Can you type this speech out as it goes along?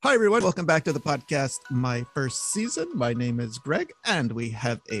Hi, everyone. Welcome back to the podcast, My First Season. My name is Greg, and we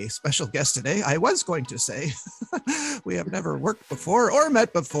have a special guest today. I was going to say we have never worked before or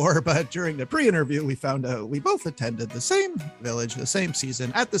met before, but during the pre-interview, we found out we both attended the same village, the same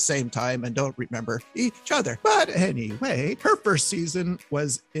season at the same time, and don't remember each other. But anyway, her first season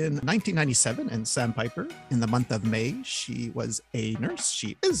was in 1997 in Sandpiper. In the month of May, she was a nurse.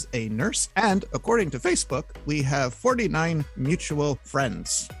 She is a nurse. And according to Facebook, we have 49 mutual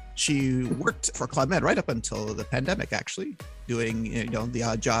friends. She worked for Club Med right up until the pandemic, actually, doing, the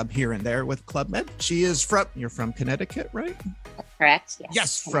odd job here and there with Club Med. You're from Connecticut, right? Correct.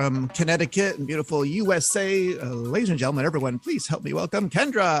 Yes, from Connecticut and beautiful USA. Ladies and gentlemen, everyone, please help me welcome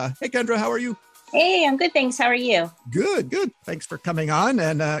Kendra. Hey, Kendra, how are you? Hey, I'm good. Thanks. How are you? Good. Thanks for coming on.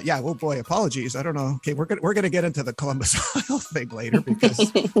 And apologies. I don't know. Okay, we're gonna get into the Columbus Ohio thing later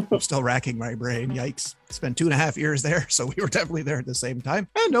because I'm still racking my brain. Yikes! Spent 2.5 years there, so we were definitely there at the same time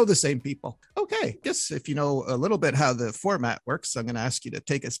and know the same people. Okay, guess if you know a little bit how the format works, I'm going to ask you to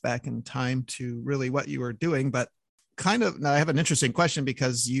take us back in time to really what you were doing, but now I have an interesting question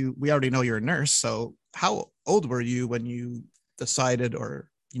because we already know you're a nurse. So how old were you when you decided or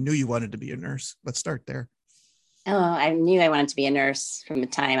you knew you wanted to be a nurse? Let's start there. Oh, I knew I wanted to be a nurse from the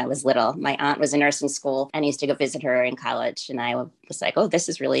time I was little. My aunt was a nurse in school and I used to go visit her in college. And I was like, oh, this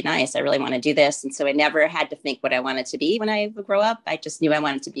is really nice. I really want to do this. And so I never had to think what I wanted to be when I would grow up. I just knew I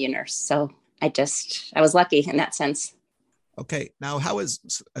wanted to be a nurse. So I was lucky in that sense. Okay. Now,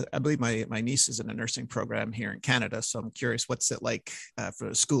 I believe my niece is in a nursing program here in Canada. So I'm curious, what's it like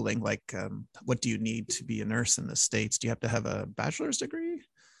for schooling? Like, what do you need to be a nurse in the States? Do you have to have a bachelor's degree?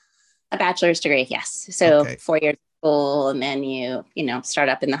 A bachelor's degree, yes. So okay. 4 years of school, and then you start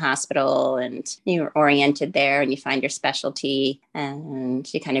up in the hospital and you're oriented there and you find your specialty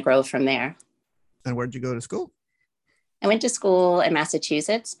and you kind of grow from there. And where'd you go to school? I went to school in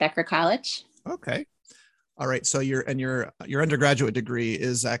Massachusetts, Becker College. Okay. All right. So your undergraduate degree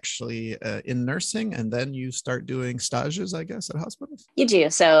is actually in nursing, and then you start doing stages, I guess, at hospitals? You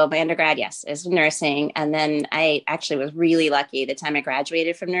do. So my undergrad, yes, is nursing. And then I actually was really lucky. The time I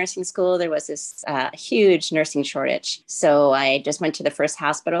graduated from nursing school, there was this huge nursing shortage. So I just went to the first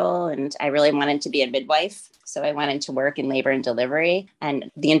hospital and I really wanted to be a midwife. So I wanted to work in labor and delivery.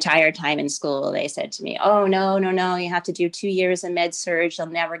 And the entire time in school, they said to me, oh, no, you have to do 2 years in med surg. You'll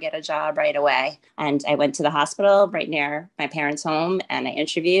never get a job right away. And I went to the hospital right near my parents' home and I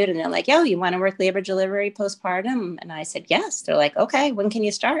interviewed and they're like, yo, you want to work labor delivery postpartum? And I said, yes. They're like, okay, when can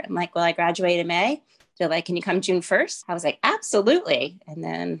you start? I'm like, well, I graduate in May. They're like, can you come June 1st? I was like, absolutely. And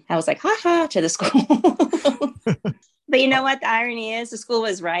then I was like, to the school. But you know what? The irony is the school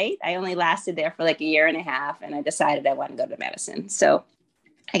was right. I only lasted there for like 1.5 years and I decided I wanted to go to medicine. So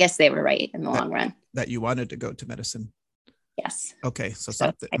I guess they were right in the long run. That you wanted to go to medicine. Yes. Okay.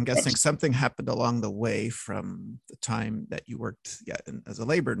 So I'm guessing something happened along the way from the time that you worked as a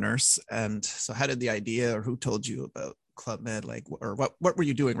labor nurse. And so how did the idea or who told you about Club Med, or what were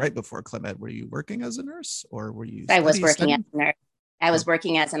you doing right before Club Med? Were you working as a nurse or were you I was working as a nurse. I was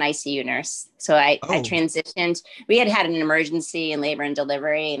working as an ICU nurse. So I transitioned. We had an emergency in labor and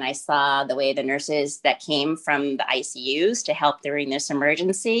delivery, and I saw the way the nurses that came from the ICUs to help during this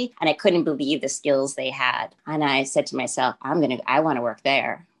emergency. And I couldn't believe the skills they had. And I said to myself, I want to work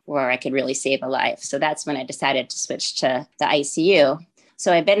there where I could really save a life. So that's when I decided to switch to the ICU.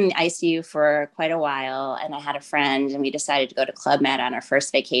 So I've been in the ICU for quite a while, and I had a friend, and we decided to go to Club Med on our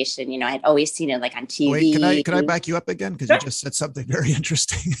first vacation. I had always seen it like on TV. Wait, can I back you up again? Because you just said something very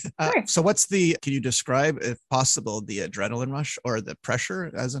interesting. Sure. So can you describe, if possible, the adrenaline rush or the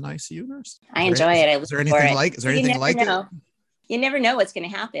pressure as an ICU nurse? I enjoy it. Is there anything like it? You never know what's going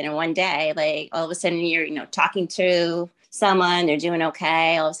to happen in one day. Like all of a sudden you're, talking to someone, they're doing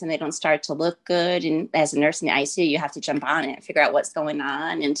okay. All of a sudden they don't start to look good. And as a nurse in the ICU, you have to jump on it, figure out what's going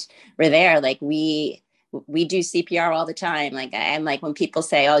on. And we're there. Like we do CPR all the time. Like I'm like, when people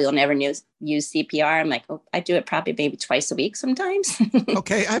say, oh, you'll never use CPR. I'm like, oh, I do it probably maybe twice a week sometimes.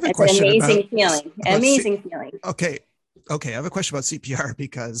 Okay. I have a question. It's an amazing feeling. Okay. I have a question about CPR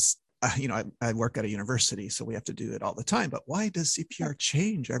because I work at a university, so we have to do it all the time. But why does CPR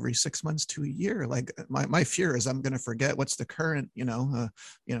change every 6 months to a year? Like my fear is I'm going to forget what's the current,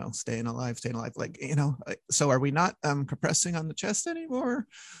 staying alive. Like, so are we not compressing on the chest anymore?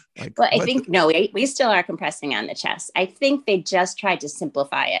 I think, no, we still are compressing on the chest. I think they just tried to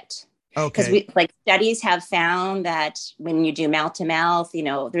simplify it. Okay. we like studies have found that when you do mouth to mouth,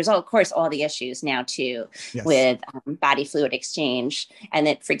 there's of course all the issues now too Yes. with body fluid exchange, and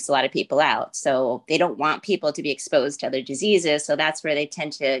it freaks a lot of people out. So they don't want people to be exposed to other diseases. So that's where they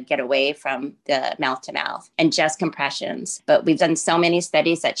tend to get away from the mouth to mouth and just compressions. But we've done so many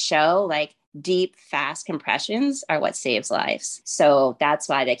studies that show like deep, fast compressions are what saves lives. So that's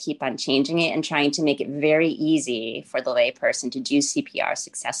why they keep on changing it and trying to make it very easy for the layperson to do CPR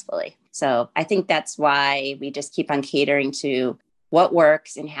successfully. So I think that's why we just keep on catering to what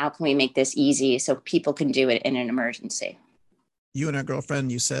works and how can we make this easy so people can do it in an emergency. You and a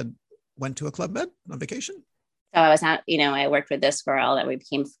girlfriend, you said, went to a Club Med on vacation? So I was not, I worked with this girl that we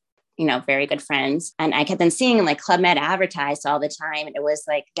became very good friends. And I kept on seeing like Club Med advertised all the time. And it was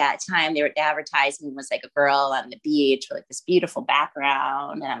like that time they were advertising was like a girl on the beach with like this beautiful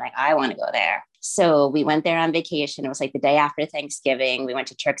background. And I'm like, I want to go there. So we went there on vacation. It was like the day after Thanksgiving. We went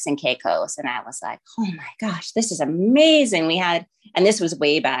to Turks and Caicos. And I was like, oh my gosh, this is amazing. And this was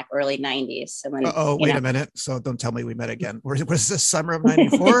way back early 90s. So wait a minute. So don't tell me we met again. Was this summer of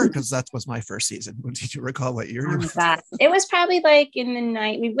 94? Because that was my first season. Did you recall what year? It was probably like in the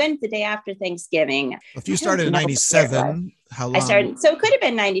night. We went the day after Thanksgiving. If you started in 97, how long? I started. So it could have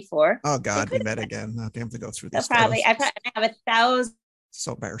been 94. Oh God, we met again. I have to go through this. So I have 1,000.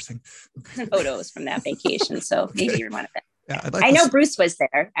 So embarrassing. Photos from that vacation. So okay. Maybe you're one of them. Yeah, I know Bruce was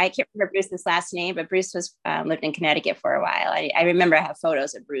there. I can't remember Bruce's last name, but Bruce was lived in Connecticut for a while. I remember I have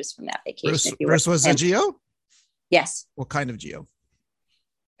photos of Bruce from that vacation. Bruce was a GO? Yes. What kind of GO?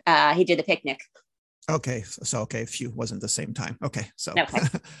 He did the picnic. Okay. So, few wasn't the same time. Okay. So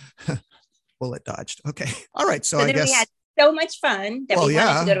bullet dodged. Okay. All right. So I guess we had so much fun that we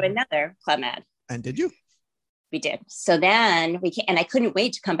wanted to go to another Club Med. And did you? We did. So then and I couldn't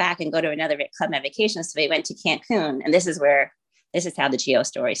wait to come back and go to another Club Med vacation. So we went to Cancun, and this is how the GO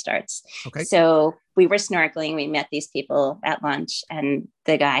story starts. Okay. So we were snorkeling. We met these people at lunch, and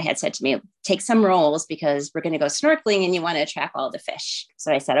the guy had said to me, take some rolls because we're going to go snorkeling and you want to attract all the fish.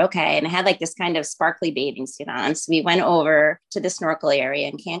 So I said, okay. And I had like this kind of sparkly bathing suit on. So we went over to the snorkel area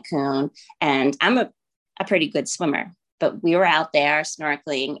in Cancun, and I'm a pretty good swimmer, but we were out there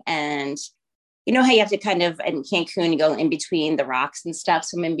snorkeling, and you know how you have to kind of, in Cancun, go in between the rocks and stuff,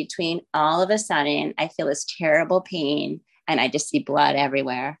 swim in between. All of a sudden, I feel this terrible pain, and I just see blood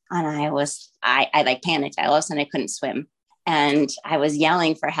everywhere. And I like panicked. All of a sudden, I couldn't swim, and I was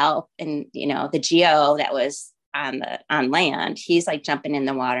yelling for help. And the GO that was on land, he's like jumping in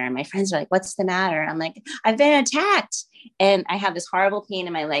the water, and my friends are like, "What's the matter?" I'm like, "I've been attacked," and I have this horrible pain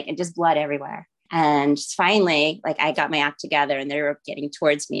in my leg and just blood everywhere. And finally, like I got my act together, and they were getting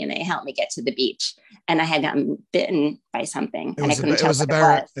towards me, and they helped me get to the beach. And I had gotten bitten by something, and I couldn't tell what it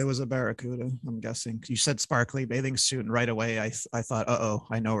was. It was a barracuda, I'm guessing. You said sparkly bathing suit, and right away I thought,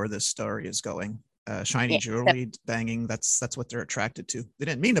 I know where this story is going. Shiny jewelry, banging. That's what they're attracted to. They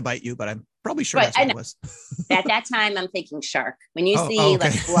didn't mean to bite you, but I'm probably sure that's what it was. At that time, I'm thinking shark. When you see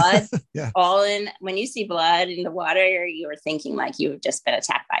like blood, when you see blood in the water, you were thinking like you've just been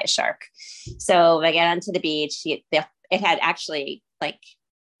attacked by a shark. So I got onto the beach. It had actually like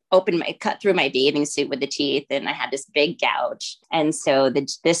cut through my bathing suit with the teeth, and I had this big gouge. And so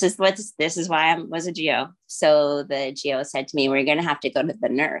this is why I was a GO. So the GO said to me, "We're going to have to go to the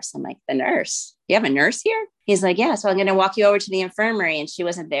nurse." I'm like, "The nurse? You have a nurse here?" He's like, "Yeah. So I'm going to walk you over to the infirmary." And she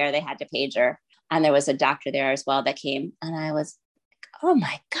wasn't there. They had to page her. And there was a doctor there as well that came. And I was like, oh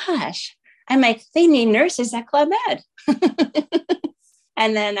my gosh. I'm like, they need nurses at Club Med.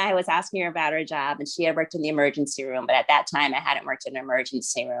 And then I was asking her about her job, and she had worked in the emergency room. But at that time, I hadn't worked in an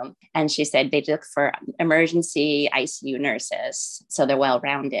emergency room. And she said they look for emergency ICU nurses, so they're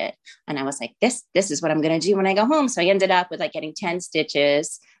well-rounded. And I was like, this is what I'm going to do when I go home. So I ended up with like getting 10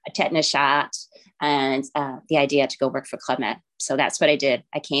 stitches, a tetanus shot, and the idea to go work for Club Med. So that's what I did.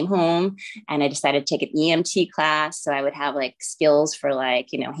 I came home, and I decided to take an EMT class. So I would have like skills for like,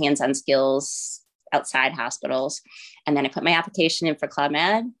 hands-on skills outside hospitals. And then I put my application in for Club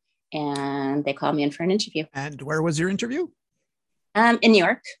Med, and they called me in for an interview. And where was your interview? In New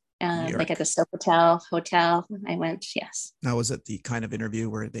York. Like at the Sofitel Hotel. I went, yes. Now, was it the kind of interview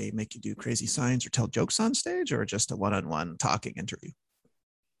where they make you do crazy signs or tell jokes on stage, or just a one-on-one talking interview?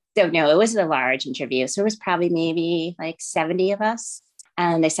 So no, it was a large interview. So it was probably maybe like 70 of us.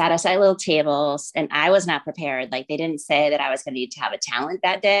 And they sat us at little tables, and I was not prepared. Like they didn't say that I was going to need to have a talent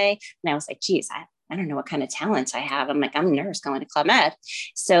that day. And I was like, geez, I don't know what kind of talents I have. I'm like, I'm a nurse going to Club Med.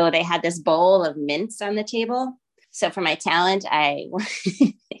 So they had this bowl of mints on the table. So for my talent,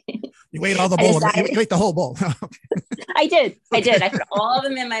 you ate all the bowl. You ate the whole bowl. I I did. I put all of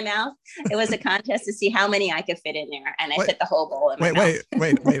them in my mouth. It was a contest to see how many I could fit in there. And I fit the whole bowl in my mouth.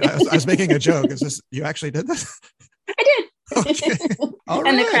 Wait. I was making a joke. Is this, you actually did this? I did. Okay. All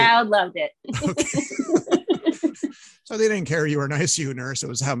and right. the crowd loved it. Okay. So they didn't care you were an ICU nurse. It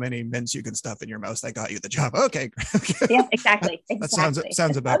was how many mints you can stuff in your mouth that got you the job. Okay. Yeah, exactly. That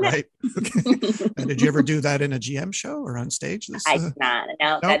sounds about right. Okay. And did you ever do that in a GM show or on stage? I did not.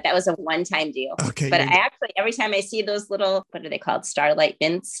 No, that was a one-time deal. Okay. But I actually, every time I see those little, what are they called? Starlight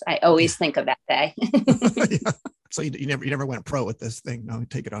mints. I always think of that day. Yeah. So you never went pro with this thing. No,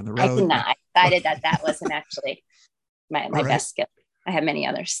 take it on the road. I did not. I decided that wasn't actually my best skill. I have many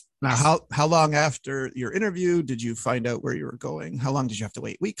others. Now, how long after your interview did you find out where you were going? How long did you have to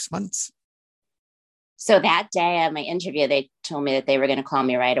wait? Weeks, months? So that day of my interview, they told me that they were going to call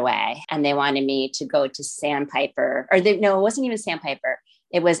me right away. And they wanted me to go to Sandpiper. No, it wasn't even Sandpiper.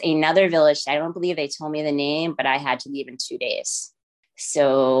 It was another village. I don't believe they told me the name, but I had to leave in 2 days.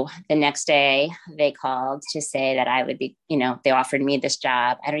 So the next day they called to say that I would be, they offered me this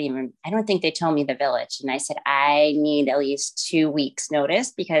job. I don't think they told me the village. And I said, I need at least 2 weeks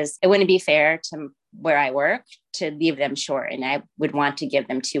notice because it wouldn't be fair to where I work to leave them short. And I would want to give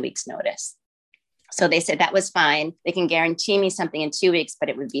them 2 weeks notice. So they said that was fine. They can guarantee me something in 2 weeks, but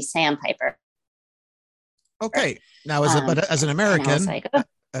it would be Sandpiper. Okay. Now, as an American, I was like, oh.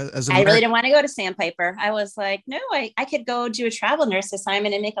 I really didn't want to go to Sandpiper. I was like, no, I could go do a travel nurse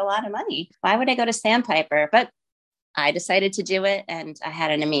assignment and make a lot of money. Why would I go to Sandpiper? But I decided to do it and I had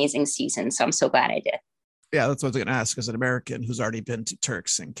an amazing season. So I'm so glad I did. Yeah, that's what I was going to ask. As an American who's already been to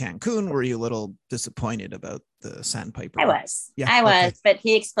Turks and Cancun, were you a little disappointed about the Sandpiper? I was. Yeah, I was. But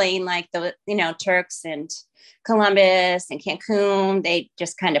he explained like Turks and Columbus and Cancun, they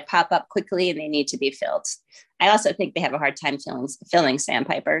just kind of pop up quickly and they need to be filled. I also think they have a hard time filling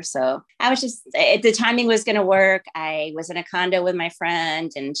Sandpiper. So I was the timing was going to work. I was in a condo with my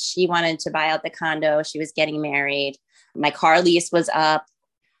friend and she wanted to buy out the condo. She was getting married. My car lease was up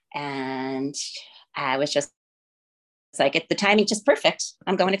and I was just like, the timing just perfect.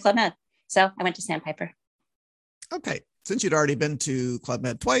 I'm going to Club Med. So I went to Sandpiper. Okay. Since you'd already been to Club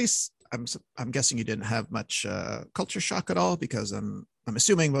Med twice, I'm guessing you didn't have much culture shock at all because I'm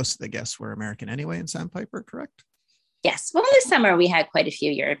assuming most of the guests were American anyway in Sandpiper, correct? Yes. Well, this summer we had quite a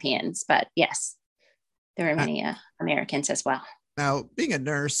few Europeans, but yes, there were many Americans as well. Now, being a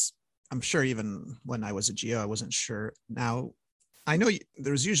nurse, I'm sure even when I was a GO, I wasn't sure. Now, I know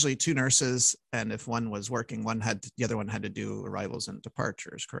there's usually 2 nurses, and if one was working, the other one had to do arrivals and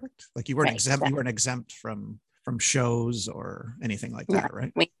departures, correct? Like you weren't exempt. You weren't exempt from shows or anything like that,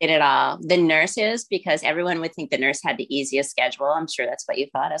 right? We did it all. The nurses, because everyone would think the nurse had the easiest schedule. I'm sure that's what you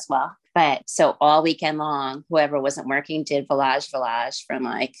thought as well. But so all weekend long, whoever wasn't working did village from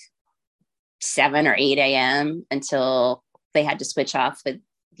like 7 or 8 a.m. until they had to switch off with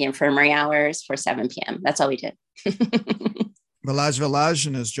the infirmary hours for 7 p.m. That's all we did. Village,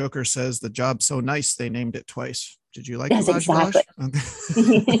 and as Joker says, the job's so nice they named it twice. Did you like Village? Okay.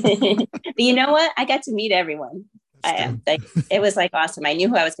 But you know what? I got to meet everyone. It was like awesome. I knew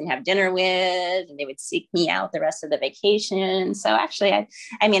who I was going to have dinner with, and they would seek me out the rest of the vacation. So actually,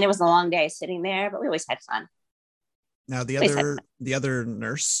 I mean, it was a long day sitting there, but we always had fun. Now, the other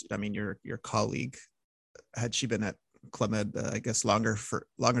nurse, I mean, your colleague, had she been at Club Med, I guess longer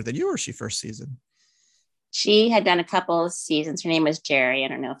than you, or she first season? She had done a couple of seasons. Her name was Jerry. I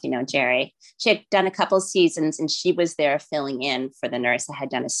don't know if you know Jerry. She had done a couple of seasons and she was there filling in for the nurse that had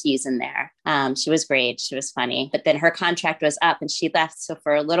done a season there. She was great. She was funny. But then her contract was up and she left. So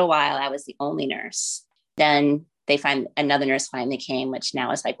for a little while, I was the only nurse. Then another nurse finally came, which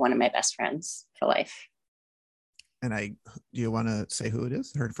now is like one of my best friends for life. And do you want to say who it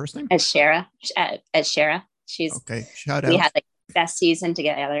is? Her first name? Shara. She's okay. Shout out. We had like best season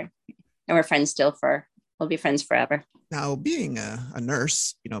together and we're friends still we'll be friends forever. Now, being a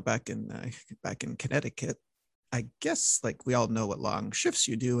nurse, back in Connecticut, I guess like we all know what long shifts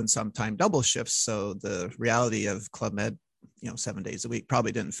you do and sometimes double shifts. So the reality of Club Med, 7 days a week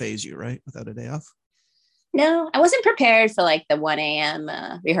probably didn't phase you, right? Without a day off. No, I wasn't prepared for like the 1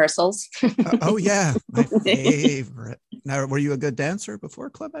 a.m. Rehearsals. Oh yeah, my favorite. Now, were you a good dancer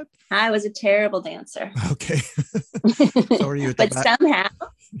before Club Med? I was a terrible dancer. Okay. So were you? But somehow,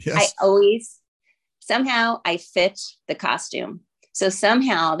 yes. Somehow I fit the costume. So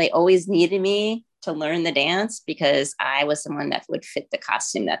somehow they always needed me to learn the dance because I was someone that would fit the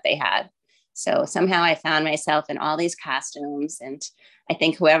costume that they had. So somehow I found myself in all these costumes, and I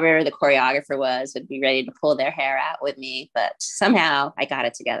think whoever the choreographer was would be ready to pull their hair out with me, but somehow I got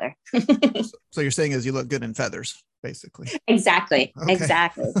it together. So you're saying is you look good in feathers, basically. Exactly. Okay.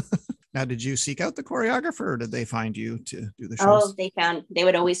 Exactly. Now, did you seek out the choreographer or did they find you to do the Oh, shows? they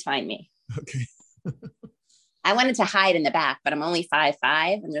would always find me. Okay. I wanted to hide in the back, but I'm only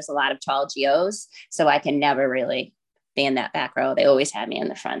 5'5", and there's a lot of tall GOs. So I can never really be in that back row. They always had me in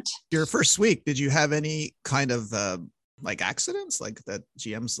the front. Your first week, did you have any kind of like accidents like that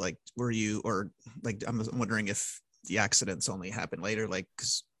GMs like were you or like I'm wondering if the accidents only happened later, like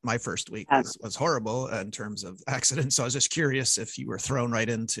because my first week was horrible in terms of accidents. So I was just curious if you were thrown right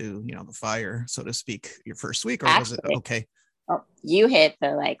into, the fire, so to speak, your first week, or was it okay? Oh, you hit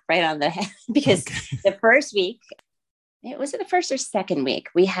the right on the head because the first week, was it the first or second week?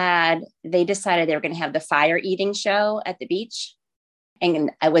 They decided they were going to have the fire eating show at the beach.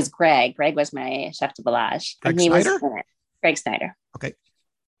 And I was Greg. Greg was my chef de village. Greg Snyder? Greg Snyder. Okay.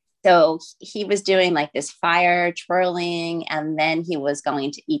 So he was doing like this fire twirling, and then he was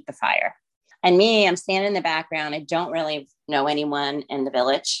going to eat the fire. And me, I'm standing in the background. I don't really know anyone in the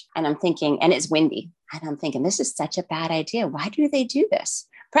village. And I'm thinking, and it's windy. And I'm thinking, this is such a bad idea. Why do they do this?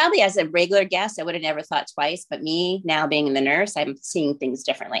 Probably as a regular guest, I would have never thought twice. But me now being the nurse, I'm seeing things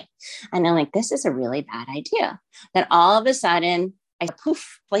differently. And I'm like, this is a really bad idea. Then all of a sudden,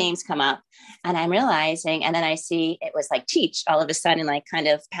 flames come up, and I'm realizing, and then I see it was like Teach all of a sudden, like kind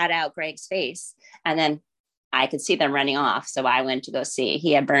of pat out Greg's face. And then I could see them running off. So I went to go see.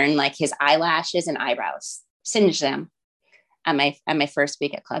 He had burned like his eyelashes and eyebrows, singed them at my first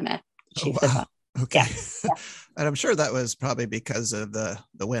week at Club Med. Oh, wow. Okay. Yeah. And I'm sure that was probably because of the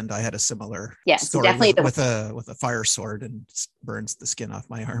wind. I had a similar story definitely with a fire sword and burns the skin off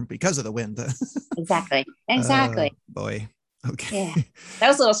my arm because of the wind. Exactly. Boy. Okay. Yeah. That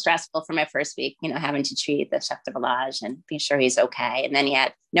was a little stressful for my first week, having to treat the chef de village and be sure he's okay. And then he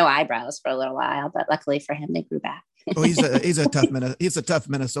had no eyebrows for a little while, but luckily for him, they grew back. Oh, he's a tough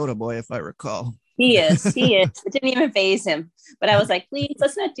Minnesota boy, if I recall. He is. It didn't even faze him. But I was like, please,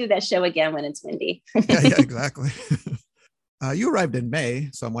 let's not do that show again when it's windy. yeah, exactly. You arrived in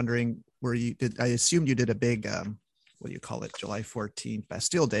May, so I'm wondering, I assumed you did a big, what do you call it, July 14th,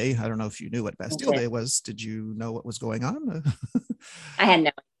 Bastille Day. I don't know if you knew what Bastille Day was. Did you know what was going on? I had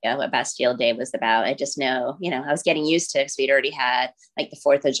no idea what Bastille Day was about. I just know, I was getting used to it because we'd already had like the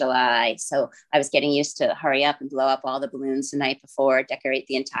 4th of July. So I was getting used to hurry up and blow up all the balloons the night before, decorate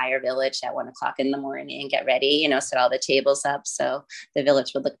the entire village at 1 o'clock in the morning, get ready, set all the tables up so the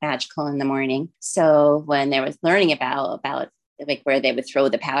village would look magical in the morning. So when they were learning about like where they would throw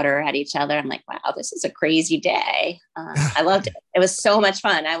the powder at each other, I'm like, wow, this is a crazy day. I loved it. It was so much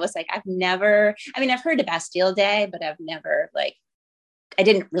fun. I was like, I've heard of Bastille Day, but I've never I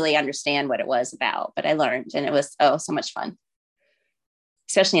didn't really understand what it was about, but I learned, and it was, so much fun,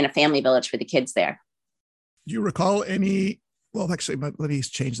 especially in a family village with the kids there. Do you recall actually, let me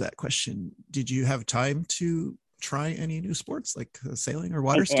change that question. Did you have time to try any new sports like sailing or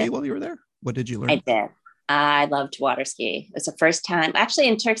water ski while you were there? What did you learn? I did. I loved water ski. It was the first time, actually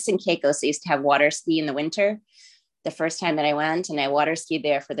in Turks and Caicos, they used to have water ski in the winter. The first time that I went, and I water skied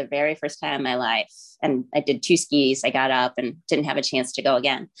there for the very first time in my life. And I did 2 skis. I got up and didn't have a chance to go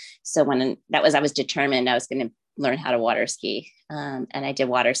again. So I was determined I was going to learn how to water ski. And I did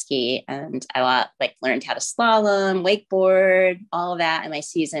water ski, and I learned how to slalom, wakeboard, all of that in my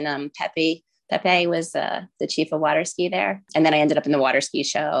season. Pepe was the chief of water ski there. And then I ended up in the water ski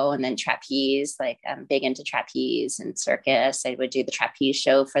show, and then trapeze, I'm big into trapeze and circus. I would do the trapeze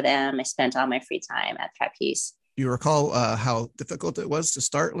show for them. I spent all my free time at trapeze. Do you recall how difficult it was to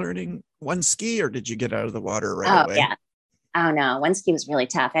start learning one ski, or did you get out of the water right away? Yeah. Oh no, one ski was really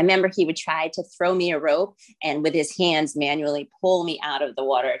tough. I remember he would try to throw me a rope and with his hands manually pull me out of the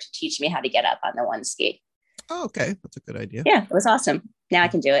water to teach me how to get up on the one ski. Oh, okay. That's a good idea. Yeah, it was awesome. Now I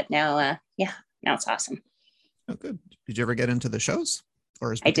can do it. Now it's awesome. Oh, good. Did you ever get into the shows?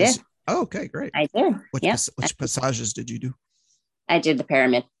 I did. Oh, okay, great. I did. Which passages did you do? I did the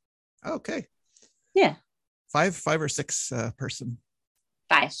pyramid. Okay. Yeah. 5 or 6 person?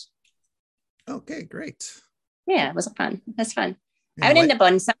 5. Okay, great. Yeah, it was fun. It was fun. I would end up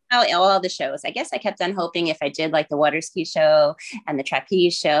on somehow all the shows. I guess I kept on hoping if I did like the water ski show and the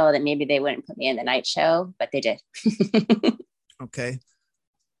trapeze show that maybe they wouldn't put me in the night show, but they did. Okay.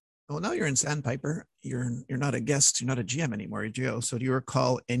 Well, now you're in Sandpiper. You're not a guest. You're not a GM anymore, Joe. So do you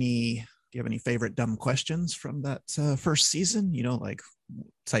recall do you have any favorite dumb questions from that first season? Like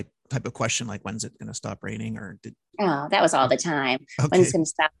type of question like, when's it going to stop raining? Or that was all the time. Okay. When's it going to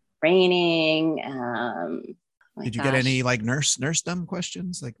stop raining? Did you get any like nurse dumb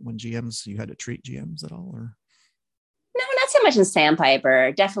questions? Like when you had to treat GMs at all, or? No, not so much in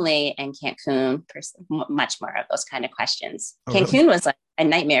Sandpiper, definitely in Cancun, much more of those kind of questions. Oh, Cancun really? was like a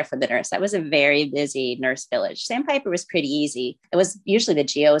nightmare for the nurse. That was a very busy nurse village. Sandpiper was pretty easy. It was usually the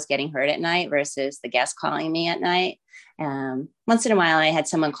GOs getting hurt at night versus the guests calling me at night. Once in a while, I had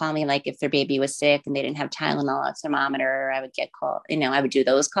someone call me, like if their baby was sick and they didn't have Tylenol or thermometer, I would get called, I would do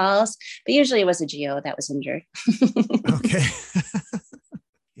those calls, but usually it was a GO that was injured. Okay.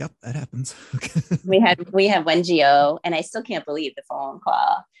 Yep, that happens. Okay. we had one GO, and I still can't believe the phone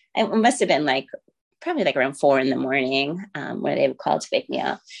call. It must have been probably around 4 a.m, where they would call to wake me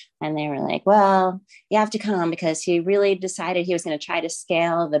up. And they were like, well, you have to come because he really decided he was going to try to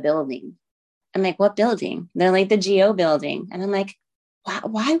scale the building. I'm like, what building? They're like, the GO building. And I'm like,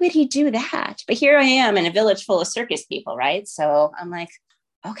 why would he do that? But here I am in a village full of circus people, right? So I'm like,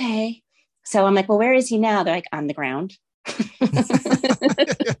 okay. So I'm like, well, where is he now? They're like, on the ground.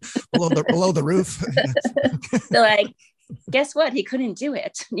 below the roof. They're like, guess what? He couldn't do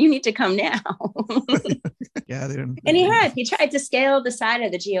it. You need to come now. Yeah, they didn't. And he tried to scale the side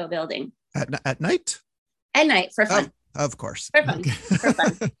of the GO building At night? at night for fun. Of course. For fun. Okay. For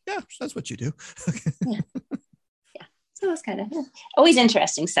fun. Yeah, that's what you do. Yeah. So it was kind of always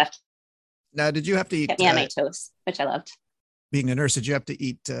interesting stuff. Now, did you have to eat? Kept me on my toes, which I loved. Being a nurse, did you have to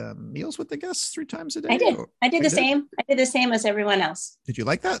eat meals with the guests 3 times a day? I did. I did the same. I did the same as everyone else. Did you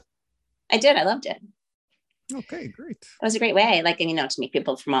like that? I did. I loved it. Okay, great. It was a great way, to meet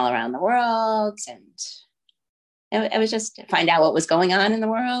people from all around the world, and it was just to find out what was going on in the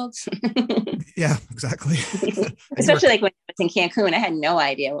world. Yeah, exactly. Especially when I was in Cancun, I had no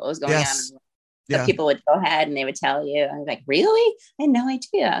idea what was going on in the world. So Yeah. people would go ahead and they would tell you. I was like, really? I had no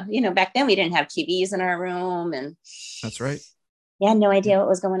idea. Back then we didn't have TVs in our room, and That's right. I had no idea what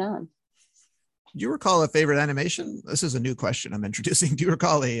was going on. Do you recall a favorite animation? This is a new question I'm introducing. Do you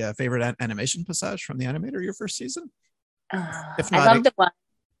recall a favorite animation passage from the animator your first season? If not,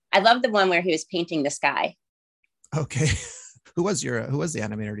 I love the one where he was painting the sky. Okay. Who was the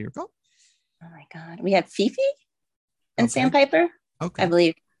animator? Do you recall? Oh my God. We had Fifi and Okay. Sandpiper. Okay. I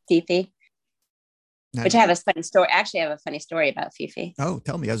believe Fifi. Now, Which I have a funny story. Actually, I have a funny story about Fifi. Oh,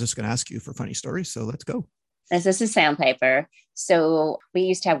 tell me. I was just going to ask you for funny stories. So let's go. This is Sandpiper. So we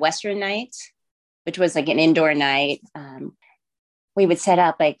used to have Western night, which was like an indoor night. We would set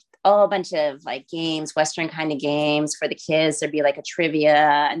up like a bunch of like games, Western kind of games for the kids. There'd be like a trivia,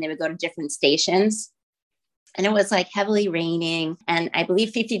 and they would go to different stations. And it was like heavily raining. And I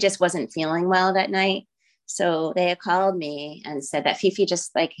believe Fifi just wasn't feeling well that night. So they had called me and said that Fifi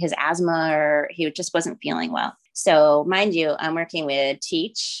just like his asthma, or he just wasn't feeling well. So mind you, I'm working with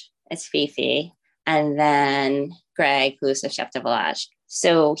Teach, it's Fifi, and then Greg, who's the chef de village.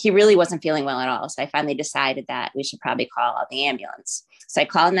 So he really wasn't feeling well at all. So I finally decided that we should probably call out the ambulance. So I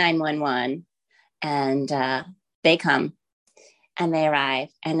called 911, and they come and they arrive,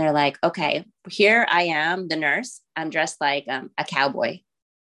 and they're like, okay, here I am, the nurse. I'm dressed like a cowboy.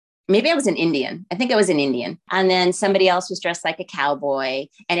 Maybe I was an Indian. I think I was an Indian. And then somebody else was dressed like a cowboy,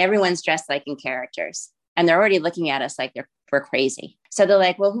 and everyone's dressed like in characters. And they're already looking at us like we're crazy. So they're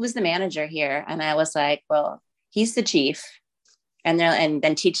like, well, who's the manager here? And I was like, well, he's the chief. And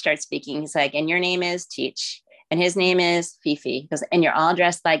then Teach starts speaking. He's like, and your name is Teach. And his name is Fifi. He goes, and you're all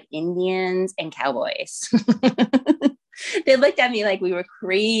dressed like Indians and cowboys. They looked at me like we were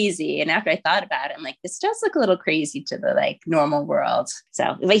crazy. And after I thought about it, I'm like, this does look a little crazy to the like normal world.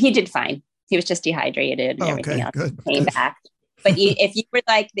 So, but he did fine. He was just dehydrated and everything else came back. But if you were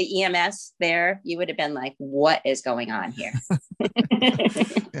like the EMS there, you would have been like, what is going on here?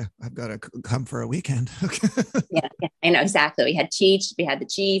 Yeah, I've got to come for a weekend. Yeah, I know exactly. We had Teach, we had the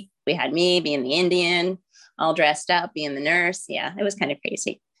chief, we had me being the Indian, all dressed up, being the nurse. Yeah, it was kind of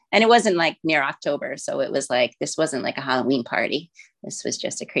crazy. And it wasn't like near October. So it was like, this wasn't like a Halloween party. This was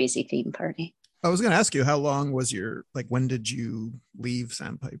just a crazy theme party. I was going to ask you, how long was when did you leave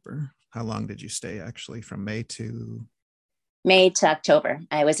Sandpiper? How long did you stay actually from May to October?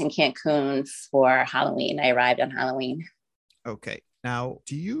 I was in Cancun for Halloween. I arrived on Halloween. Okay. Now,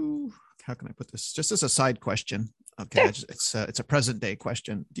 how can I put this? Just as a side question. Okay. Sure. It's a present day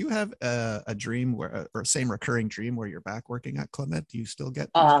question. Do you have a dream or same recurring dream where you're back working at Clement? Do you still get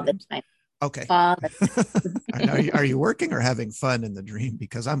all the time? Okay. All the time. Are you working or having fun in the dream?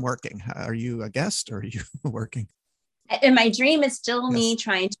 Because I'm working. Are you a guest or are you working? In my dream, it's still me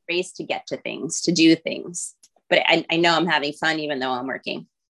trying to race to get to things, to do things. But I know I'm having fun even though I'm working.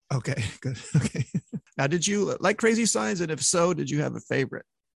 Okay, good. Okay. Now, did you like Crazy Signs? And if so, did you have a favorite?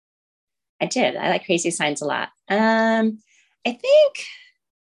 I did. I like Crazy Signs a lot. I think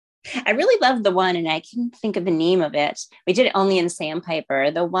I really loved the one, and I can't think of the name of it. We did it only in Sandpiper.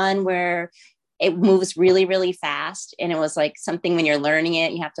 The one where it moves really, really fast. And it was like something when you're learning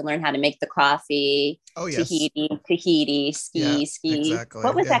it, you have to learn how to make the coffee. Oh, yes. Tahiti, Yeah, ski. exactly.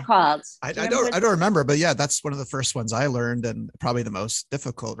 What was Yeah. that called? I, Do you I remember don't what I it don't was? remember, but yeah, that's one of the first ones I learned and probably the most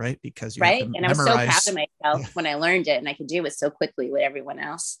difficult, right? Because you have Right. to And I was so proud of memorize. myself Yeah. when I learned it and I could do it so quickly with everyone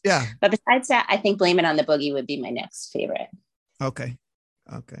else. Yeah. But besides that, I think Blame It on the Boogie would be my next favorite. Okay.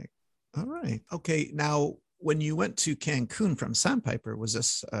 Okay. All right. Okay. Now, when you went to Cancun from Sandpiper, was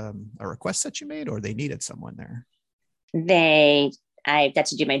this a request that you made, or they needed someone there? I got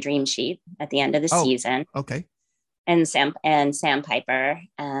to do my dream sheet at the end of the Oh, season, okay. and Sam Piper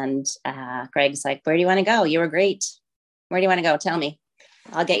and Greg's like, "Where do you want to go? You were great. Where do you want to go? Tell me.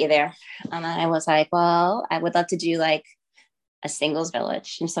 I'll get you there." And I was like, "Well, I would love to do like a singles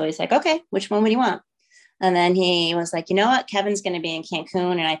village." And so he's like, "Okay, which one would you want?" And then he was like, "You know what? Kevin's going to be in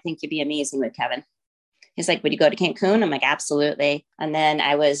Cancun, and I think you'd be amazing with Kevin." He's like, "Would you go to Cancun?" I'm like, "Absolutely." And then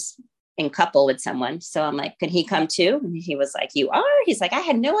I was in couple with someone. So I'm like, "Could he come too?" And he was like, "You are?" He's like, "I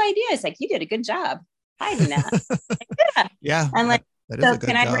had no idea." He's like, "You did a good job hiding that." Yeah. Yeah, I'm like, that is "So a can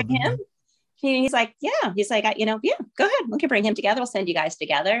good I bring job. him?" He's like, "Yeah." He's like, "Yeah, go ahead. We can bring him together. We'll send you guys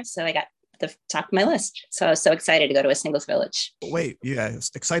together." So I got the top of my list. So I was so excited to go to a singles village. Wait, you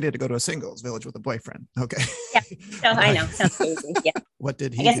guys excited to go to a singles village with a boyfriend? Okay. Yeah. So All I right. know. Sounds crazy. Yeah. What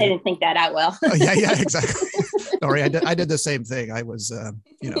did I he guess I do? didn't think that out well. Oh, yeah, yeah, exactly. Sorry, I did the same thing. I was,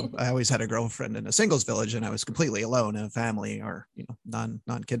 I always had a girlfriend in a singles village, and I was completely alone in a family or non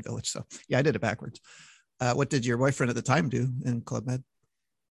kid village. So yeah, I did it backwards. What did your boyfriend at the time do in Club Med?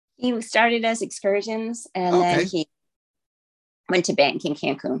 He started as excursions and then Okay, he went to bank in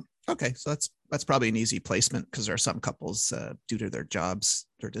Cancun. okay, so that's probably an easy placement because there are some couples due to their jobs,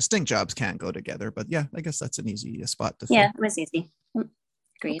 their distinct jobs, can't go together. But yeah, I guess that's an easy spot to Yeah, fill. it was easy.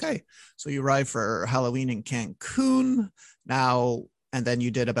 Agreed. Okay, so you arrived for Halloween in Cancun now, and then you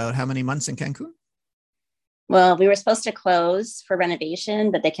did about how many months in Cancun? Well, we were supposed to close for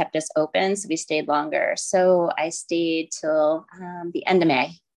renovation, but they kept us open. So we stayed longer. So I stayed till the end of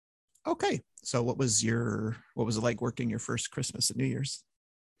May. Okay, so what was it like working your first Christmas and New Year's?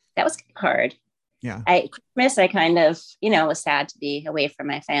 That was hard. Yeah, Christmas, I kind of, was sad to be away from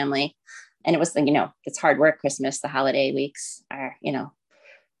my family. And it was, it's hard work, Christmas. The holiday weeks are,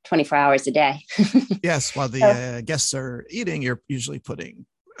 24 hours a day. yes. While the So, guests are eating, you're usually putting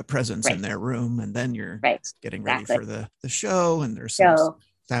presents in right, their room, and then you're right, getting ready exactly. for the show, and there's some So,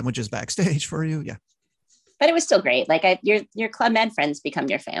 sandwiches backstage for you. Yeah, but it was still great. Like your Club Med friends become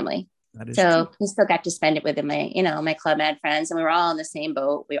your family. that is true. So we still got to spend it with my Club Med friends, and we were all in the same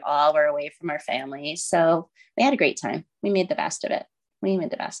boat. We all were away from our families. So we had a great time. We made the best of it.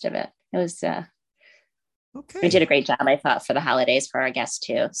 It was, we did Okay. a great job, I thought, for the holidays for our guests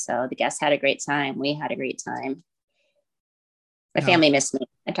too. So the guests had a great time. We had a great time. My Now, family missed me.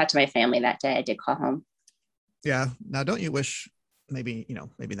 I talked to my family that day. I did call home. yeah. Now, don't you wish maybe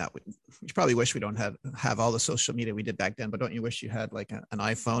maybe not? You probably wish we don't have all the social media we did back then, but don't you wish you had like an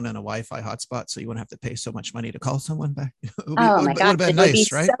iPhone and a Wi-Fi hotspot so you wouldn't have to pay so much money to call someone back? Oh my Would gosh, have been it would be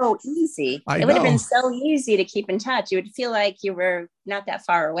nice, right? so easy. I It would have been know. so easy to keep in touch. You would feel like you were not that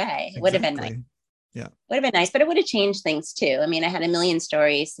far away. It would have been nice. Exactly. Yeah. Would have been nice, but it would have changed things too. I mean, I had a million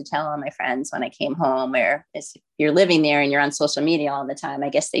stories to tell all my friends when I came home, where if you're living there and you're on social media all the time, I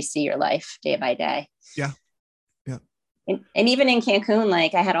guess they see your life day by day. Yeah. Yeah. And even in Cancun,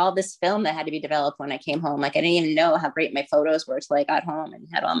 like I had all this film that had to be developed when I came home. Like I didn't even know how great my photos were till I got home and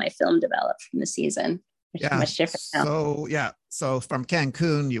had all my film developed from the season, which is Yeah. much different now. So yeah. So from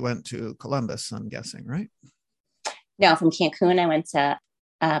Cancun, you went to Columbus, I'm guessing, right? No, from Cancun, I went to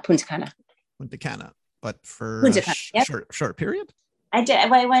Punta Cana. Went to Cana, but for a Punta Cana. Yep. short period. I did.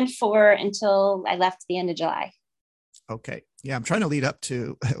 I went for until I left the end of July. Okay. Yeah, I'm trying to lead up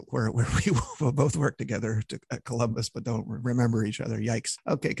to where we will both work together at Columbus, but don't remember each other. Yikes.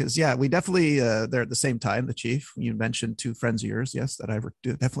 Okay, because yeah, we definitely they're at the same time. The chief, you mentioned two friends of yours, yes, that I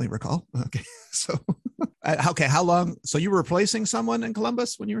definitely recall. Okay, so okay, how long? So you were replacing someone in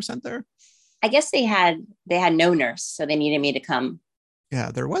Columbus when you were sent there? I guess they had no nurse, so they needed me to come. Yeah,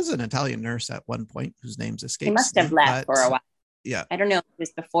 there was an Italian nurse at one point whose name's escapes He must have me, left for a while. Yeah, I don't know if it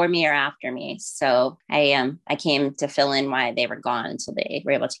was before me or after me. So I came to fill in why they were gone until they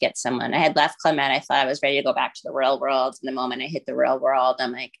were able to get someone. I had left Club Med. I thought I was ready to go back to the real world. And the moment I hit the real world,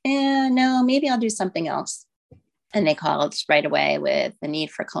 I'm like, no, maybe I'll do something else. And they called right away with the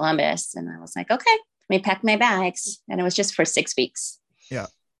need for Columbus. And I was like, okay, let me pack my bags. And it was just for 6 weeks. Yeah,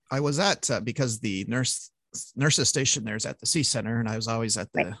 I was at because the nurses station there's at the C Center, and I was always at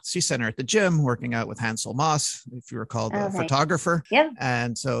the C Center at the gym working out with Hansel Moss, if you recall, the photographer. Yeah.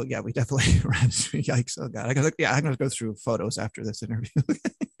 And so yeah, we definitely ran into yikes. Oh god, I'm gonna go through photos after this interview.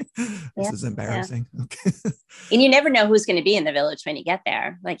 This is embarrassing. Okay. And you never know who's going to be in the village when you get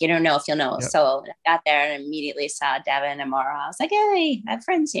there. Like, you don't know if you'll know. Yep. So I got there and immediately saw Devin and Mara. I was like, hey, I have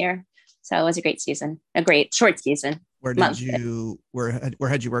friends here. So it was a great season, a great short season. Where had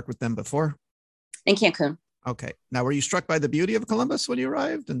you worked with them before? In Cancun. Okay. Now, were you struck by the beauty of Columbus when you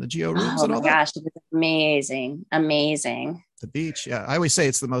arrived and the geo rooms and all that? Oh my gosh, it was amazing. Amazing. The beach. Yeah. I always say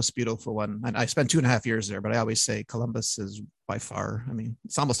it's the most beautiful one. And I spent 2.5 years there, but I always say Columbus is by far, I mean,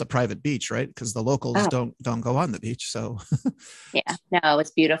 it's almost a private beach, right? Because the locals don't go on the beach. So yeah, no,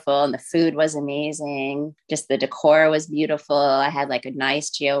 it's beautiful. And the food was amazing. Just the decor was beautiful. I had like a nice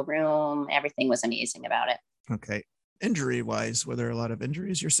geo room. Everything was amazing about it. Okay. Injury wise, were there a lot of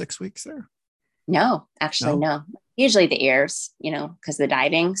injuries your 6 weeks there? No, actually, no. Usually the ears, because of the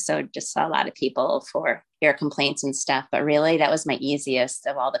diving. So just saw a lot of people for ear complaints and stuff. But really, that was my easiest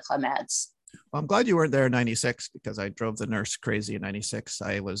of all the Club Meds. Well, I'm glad you weren't there in 96 because I drove the nurse crazy in 96.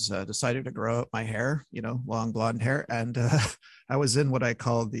 I was decided to grow up my hair, long blonde hair. And I was in what I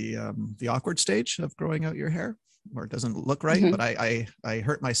call the awkward stage of growing out your hair, where it doesn't look right. Mm-hmm. But I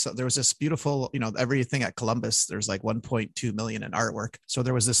hurt myself. There was this beautiful, everything at Columbus, there's like 1.2 million in artwork. So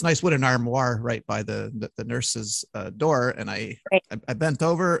there was this nice wooden armoire right by the nurse's door. And I bent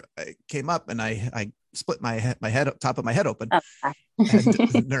over, I came up and I split my head, top of my head open. And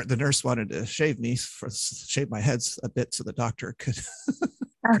the nurse wanted to shave my head a bit so the doctor could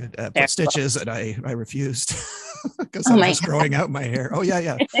put stitches, and I refused because I was just growing out my hair. Oh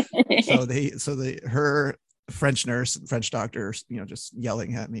yeah. So her French nurse and French doctor, just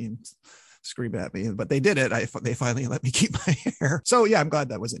yelling at me and screaming at me, but they did it. They finally let me keep my hair. So yeah, I'm glad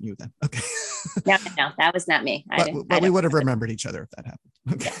that wasn't you then. Okay. No, that was not me. But we would have remembered each other if that happened.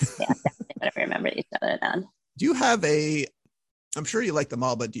 Okay. Yes, yeah, definitely would have remembered each other then. Do you have I'm sure you like them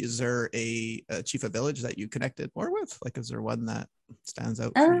all, but is there a chief of village that you connected more with? Like, is there one that stands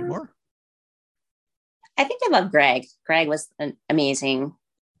out for you more? I think I love Greg. Greg was an amazing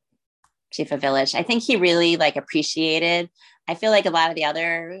chief of village. I think he really appreciated. I feel like a lot of the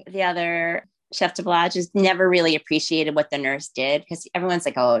other chef de villages never really appreciated what the nurse did, because everyone's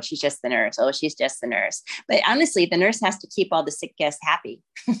like, oh, she's just the nurse. Oh, she's just the nurse. But honestly, the nurse has to keep all the sick guests happy.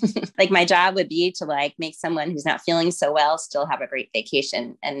 Like, my job would be to make someone who's not feeling so well still have a great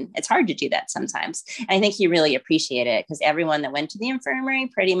vacation. And it's hard to do that sometimes. And I think he really appreciated it, because everyone that went to the infirmary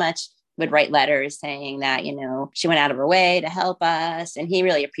pretty much would write letters saying that, she went out of her way to help us. And he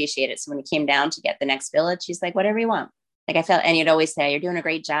really appreciated it. So when he came down to get the next village, he's like, whatever you want. I felt, and he'd always say, you're doing a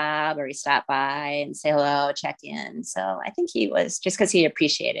great job, or he stopped by and say hello, check in. So I think he was, just because he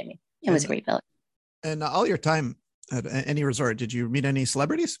appreciated me. It was a great village. And all your time at any resort, did you meet any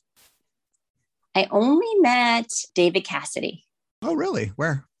celebrities? I only met David Cassidy. Oh, really?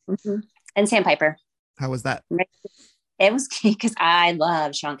 Where? Mm-hmm. And Sandpiper. How was that? It was because I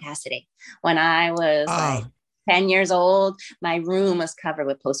loved Sean Cassidy. When I was 10 years old, my room was covered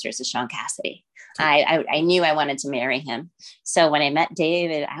with posters of Sean Cassidy. I knew I wanted to marry him. So when I met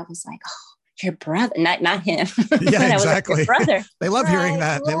David, I was like, oh, your brother, not him. Yeah, exactly. Like, your brother. They love hearing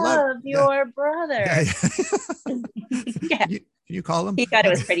that. They love your brother. Yeah. Yeah. Can you call him? He thought it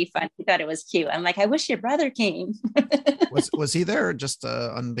was pretty fun. He thought it was cute. I'm like, I wish your brother came. Was he there just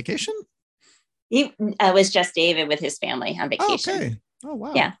on vacation? He was just David with his family on vacation. Oh, okay. Oh,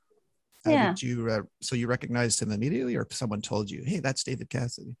 wow. Yeah. Did you so you recognized him immediately, or someone told you, hey, that's David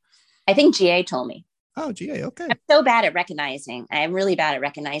Cassidy? I think GA told me. Oh, GA. Okay. I'm so bad at recognizing. I'm really bad at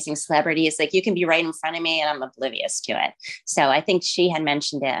recognizing celebrities. Like, you can be right in front of me and I'm oblivious to it. So I think she had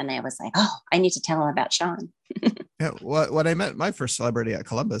mentioned it, and I was like, oh, I need to tell him about Sean. Yeah. When I met my first celebrity at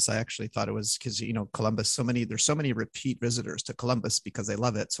Columbus, I actually thought it was because, Columbus, there's so many repeat visitors to Columbus because they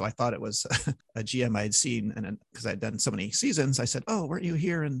love it. So I thought it was a GM I'd seen. And because I'd done so many seasons, I said, oh, weren't you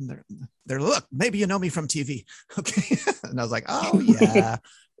here? And they're look, maybe you know me from TV. Okay. And I was like, oh, yeah.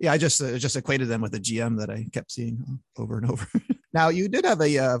 Yeah, I just equated them with a GM that I kept seeing over and over. Now, you did have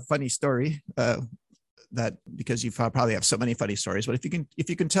a funny story that, because you probably have so many funny stories, but if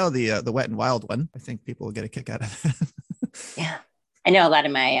you can tell the Wet and Wild one, I think people will get a kick out of it. Yeah, I know a lot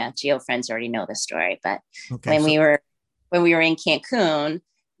of my Geo friends already know this story, but when we were in Cancun,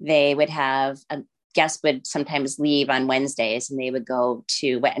 they would have guests would sometimes leave on Wednesdays, and they would go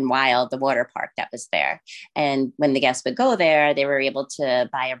to Wet and Wild, the water park that was there. And when the guests would go there, they were able to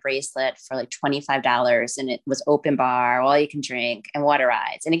buy a bracelet for like $25, and it was open bar, all you can drink, and water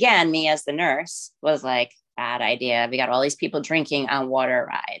rides. And again, me as the nurse was like, bad idea. We got all these people drinking on water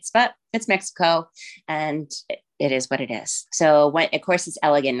rides, but it's Mexico, and it is what it is. So of course, it's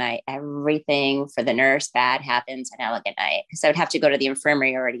Elegant Night. Everything for the nurse bad happens on Elegant Night. So I would have to go to the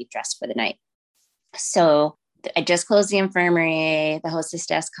infirmary already dressed for the night. So I just closed the infirmary. The hostess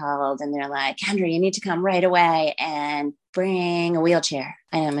desk called and they're like, Kendra, you need to come right away and bring a wheelchair.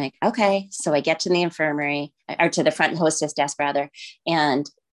 And I'm like, okay. So I get to the infirmary, or to the front hostess desk rather. And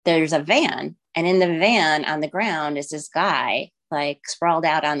there's a van. And in the van on the ground is this guy like sprawled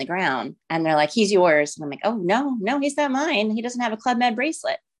out on the ground. And they're like, he's yours. And I'm like, oh, no, he's not mine. He doesn't have a Club Med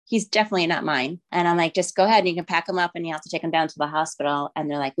bracelet. He's definitely not mine. And I'm like, just go ahead and you can pack him up and you have to take him down to the hospital. And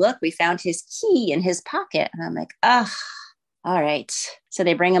they're like, look, we found his key in his pocket. And I'm like, oh, all right. So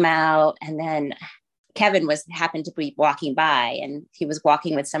they bring him out. And then Kevin happened to be walking by and he was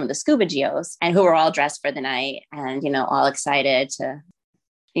walking with some of the scuba geos and who were all dressed for the night and, all excited to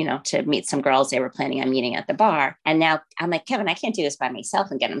meet some girls they were planning on meeting at the bar. And now I'm like, Kevin, I can't do this by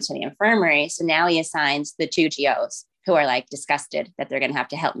myself and get him to the infirmary. So now he assigns the two geos who are like disgusted that they're going to have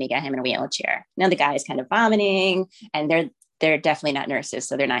to help me get him in a wheelchair. Now the guy is kind of vomiting and they're definitely not nurses.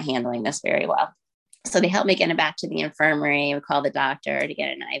 So they're not handling this very well. So they help me get him back to the infirmary. We call the doctor to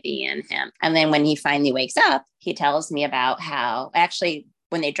get an IV in him. And then when he finally wakes up, he tells me about how actually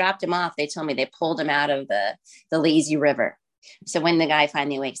when they dropped him off, they told me they pulled him out of the lazy river. So when the guy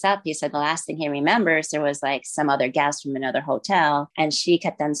finally wakes up, he said the last thing he remembers, there was like some other guest from another hotel. And she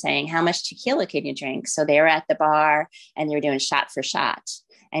kept on saying, how much tequila can you drink? So they were at the bar and they were doing shot for shot.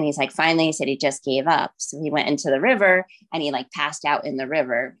 And he's like, finally, he said he just gave up. So he went into the river and he like passed out in the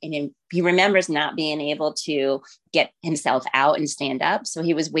river. And he remembers not being able to get himself out and stand up. So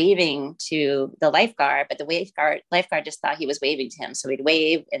he was waving to the lifeguard, but the lifeguard just thought he was waving to him. So he'd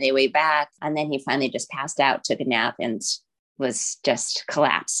wave and they wave back. And then he finally just passed out, took a nap and was just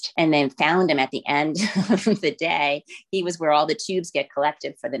collapsed, and then found him at the end of the day. He was where all the tubes get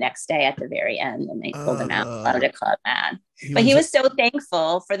collected for the next day at the very end, and they pulled him out of the Club Med. But he was so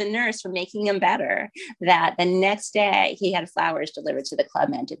thankful for the nurse for making him better that the next day he had flowers delivered to the Club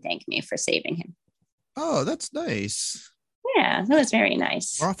Med to thank me for saving him. Oh, that's nice. Yeah, that was very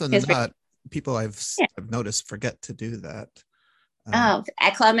nice. More often than not, people I've noticed forget to do that.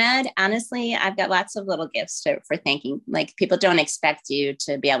 At Club Med, honestly, I've got lots of little gifts for thanking. Like people don't expect you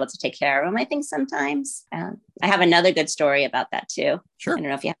to be able to take care of them. I think sometimes I have another good story about that too. Sure. I don't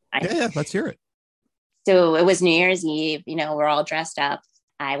know if you have time. Yeah, let's hear it. So it was New Year's Eve. We're all dressed up.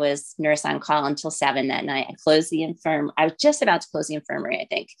 I was nurse on call until 7 that night. I was just about to close the infirmary, I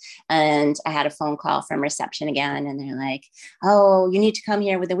think. And I had a phone call from reception again. And they're like, oh, you need to come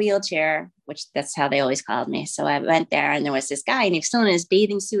here with a wheelchair, which that's how they always called me. So I went there and there was this guy and he was still in his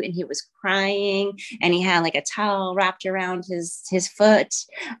bathing suit and he was crying and he had like a towel wrapped around his foot.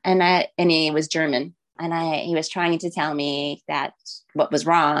 And he was German. And he was trying to tell me that what was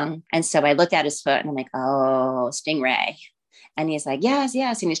wrong. And so I looked at his foot and I'm like, oh, stingray. And he's like, yes.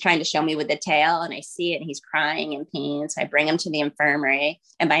 And he's trying to show me with the tail. And I see it and he's crying in pain. So I bring him to the infirmary.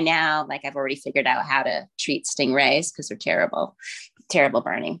 And by now, like I've already figured out how to treat stingrays because they're terrible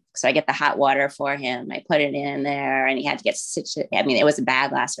burning. So I get the hot water for him. I put it in there and he had to get stitches. I mean, it was a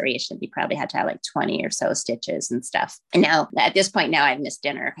bad laceration. He probably had to have like 20 or so stitches and stuff. And now at this point now I've missed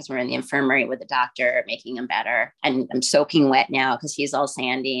dinner because we're in the infirmary with the doctor making him better. And I'm soaking wet now because he's all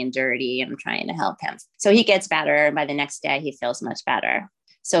sandy and dirty and I'm trying to help him. So he gets better. And by the next day, he feels much better.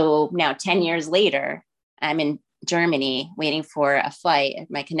 So now 10 years later, I'm in Germany waiting for a flight,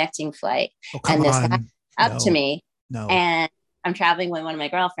 my connecting flight. Oh, and this guy up to me. No. And I'm traveling with one of my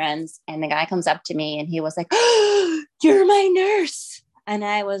girlfriends and the guy comes up to me and he was like, oh, you're my nurse. And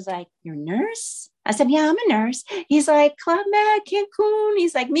I was like, your nurse? I said, yeah, I'm a nurse. He's like, Club Med, Cancun.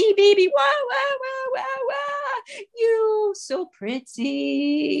 He's like, me, baby. Wow. You so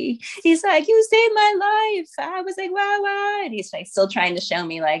pretty. He's like, you saved my life. I was like, wow. And he's like still trying to show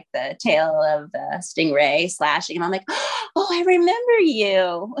me like the tail of the stingray slashing him. I'm like, oh, I remember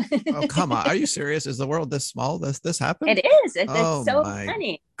you. Oh, come on. Are you serious? Is the world this small? This happened? It is. It's so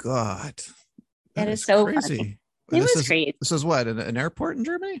funny. God. It is so crazy. Funny. It was great. This is what, an airport in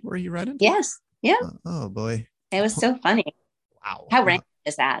Germany where you read into? Yes. Yeah. Oh boy. It was so funny. Wow. How random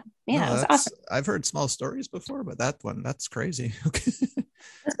is that? Yeah, it was awesome. I've heard small stories before, but that's crazy. Okay.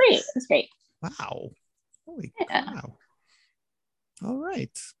 That's great. That's great. Wow. Holy cow. All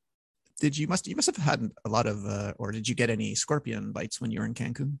right. You must have had a lot of, or did you get any scorpion bites when you were in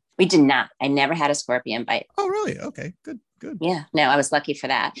Cancun? We did not. I never had a scorpion bite. Oh, really? Okay, good. Yeah, no, I was lucky for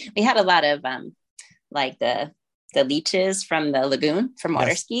that. We had a lot of like the leeches from the lagoon from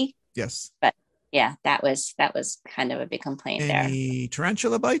water ski. Yes. But yeah, that was kind of a big complaint there. Any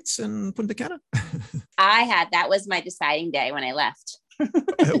tarantula bites in Punta Cana? That was my deciding day when I left.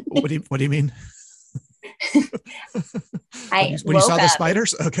 What do you mean? when you saw the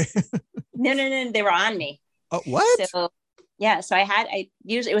spiders? Okay. No, they were on me. Oh, what? So Yeah. So I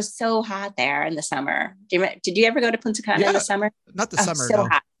usually, it was so hot there in the summer. Did you ever go to Punta Cana in Yeah, the summer? not the Oh, summer, so no.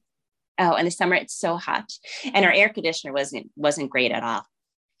 hot. Oh, in the summer it's so hot, and our air conditioner wasn't great at all.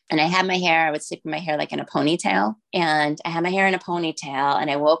 And I had my hair, I would sleep in my hair like in a ponytail. And I had my hair in a ponytail and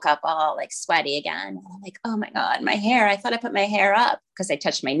I woke up all like sweaty again. And I'm like, oh my God, my hair. I thought I put my hair up because I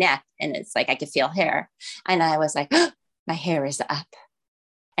touched my neck and it's like I could feel hair. And I was like, oh, my hair is up.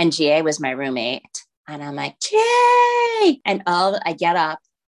 And GA was my roommate. And I'm like, GA. And I get up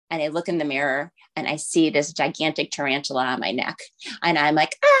and I look in the mirror and I see this gigantic tarantula on my neck. And I'm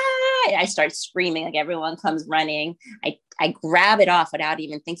like, ah, and I start screaming, like everyone comes running. I grab it off without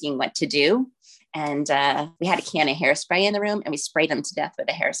even thinking what to do. And we had a can of hairspray in the room and we sprayed them to death with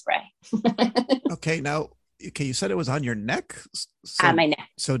a hairspray. Okay, now, okay, you said it was on your neck. On So, my neck.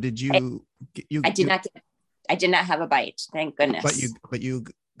 so did I, you, you, I did you, not I did not have a bite. Thank goodness. but you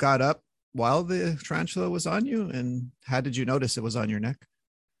got up while the tarantula was on you, and how did you notice it was on your neck?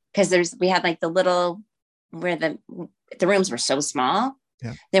 Because we had like the little, where the rooms were so small.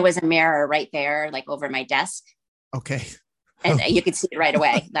 Yeah. There was a mirror right there, like over my desk. Okay. And you could see it right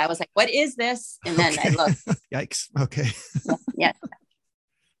away. I was like, what is this? And then Okay. I looked. Yikes. Okay. Yeah.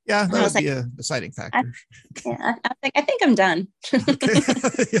 Yeah, that I would was be a deciding factor. I was like, I think I'm done. Okay.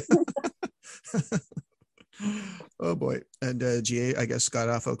 Oh boy. And GA, I guess, got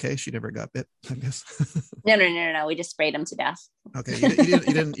off okay. She never got bit, I guess. No. We just sprayed them to death. Okay. You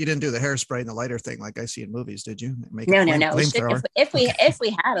didn't do the hairspray and the lighter thing like I see in movies, did you? Make No. flamethrower. If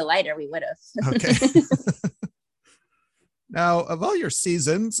we had a lighter, we would have. Okay. Now, of all your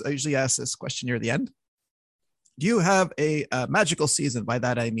seasons, I usually ask this question near the end. Do you have a magical season? By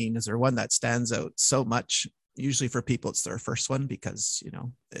that, I mean, is there one that stands out so much? Usually for people, it's their first one because,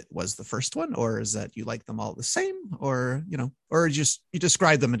 it was the first one, or is that you like them all the same, or, or you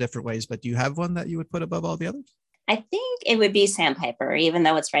describe them in different ways, but do you have one that you would put above all the others? I think it would be Sandpiper, even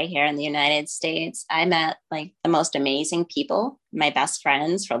though it's right here in the United States. I met like the most amazing people, my best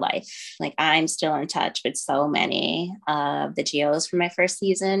friends for life. Like I'm still in touch with so many of the GOs from my first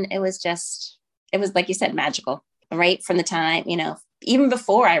season. It was like you said, magical. Right from the time, even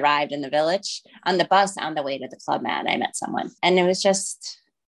before I arrived in the village, on the bus on the way to the Club Med, I met someone. And it was just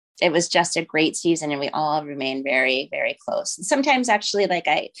a great season and we all remained very, very close. And sometimes actually like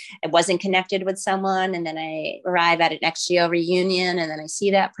I wasn't connected with someone and then I arrive at an XGO reunion and then I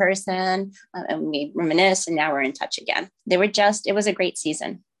see that person and we reminisce and now we're in touch again. It was a great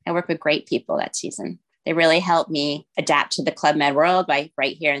season. I worked with great people that season. They really helped me adapt to the Club Med world right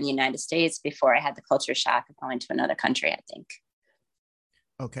here in the United States before I had the culture shock of going to another country, I think.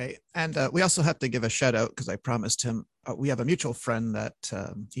 Okay. And we also have to give a shout out because I promised him, we have a mutual friend that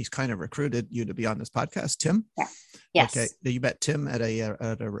he's kind of recruited you to be on this podcast, Tim. Yeah. Yes. Okay. You met Tim at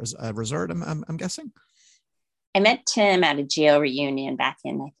a resort, I'm guessing? I met Tim at a GO reunion back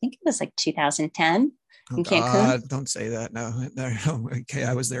in, I think it was like 2010. Oh, God, don't say that. No. Okay,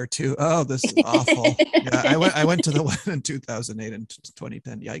 I was there too. Oh, this is awful. Yeah, I went to the one in 2008 and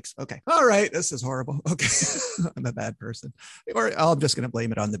 2010. Yikes. Okay. All right. This is horrible. Okay. I'm a bad person. Or I'm just going to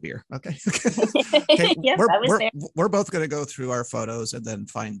blame it on the beer. Okay. Okay. Yes, we're both going to go through our photos and then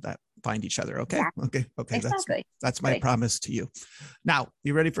find each other. Okay. Yeah. Okay. Exactly. That's my promise to you. Now,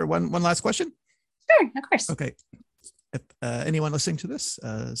 you ready for one last question? Sure. Of course. Okay. If anyone listening to this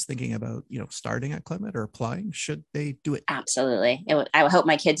is thinking about, starting at Club Med or applying, should they do it? Absolutely. I hope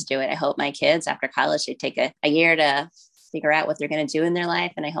my kids do it. I hope my kids after college, they take a year to figure out what they're going to do in their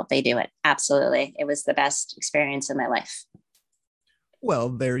life. And I hope they do it. Absolutely. It was the best experience in my life. Well,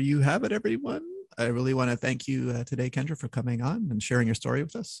 there you have it, everyone. I really want to thank you today, Kendra, for coming on and sharing your story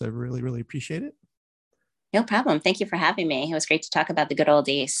with us. I really, really appreciate it. No problem. Thank you for having me. It was great to talk about the good old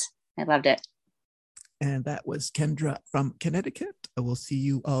days. I loved it. And that was Kendra from Connecticut. I will see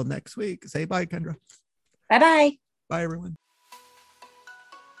you all next week. Say bye, Kendra. Bye-bye. Bye, everyone.